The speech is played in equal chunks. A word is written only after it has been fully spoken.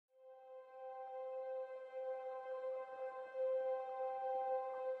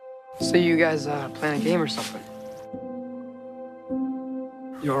So you guys playing a game or something?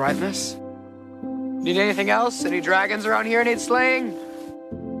 You all right, miss? Need anything else? Any dragons around here need slaying?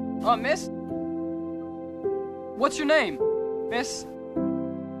 Miss? What's your name? Miss?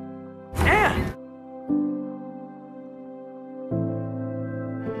 Anne!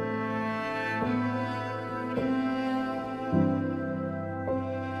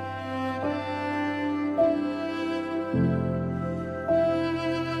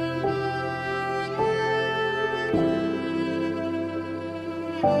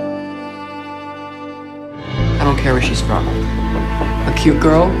 I don't care where she's from. A cute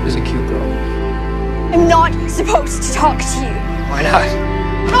girl is a cute girl. I'm not supposed to talk to you. Why not?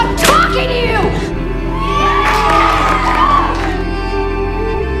 I'm not talking to you!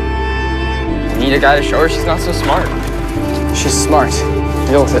 Need a guy to show her she's not so smart. She's smart.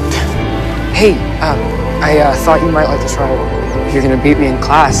 Deal with it. Hey, I thought you might like to try it. If you're gonna beat me in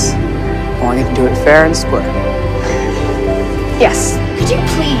class, I want you to do it fair and square. Yes. Could you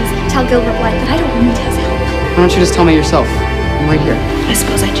please tell Gilbert White that I don't need his help? Why don't you just tell me yourself? I'm right here. I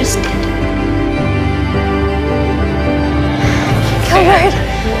suppose I just did. Gilbert!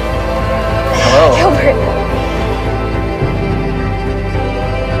 Hello. Gilbert!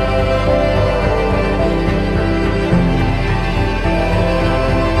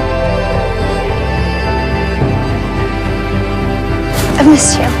 I've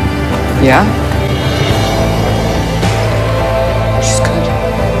missed you. Yeah? She's good.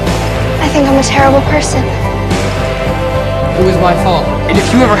 I think I'm a terrible person. It was my fault. And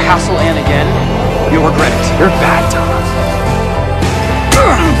if you ever hassle Anne again, you'll regret it. You're bad, Thomas.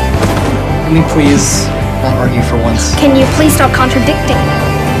 Can we please not argue for once? Can you please stop contradicting me?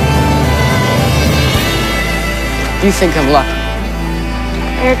 You think I'm lucky.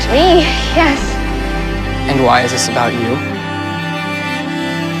 Compared to me, yes. And why is this about you?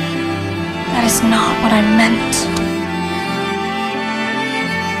 That is not what I meant.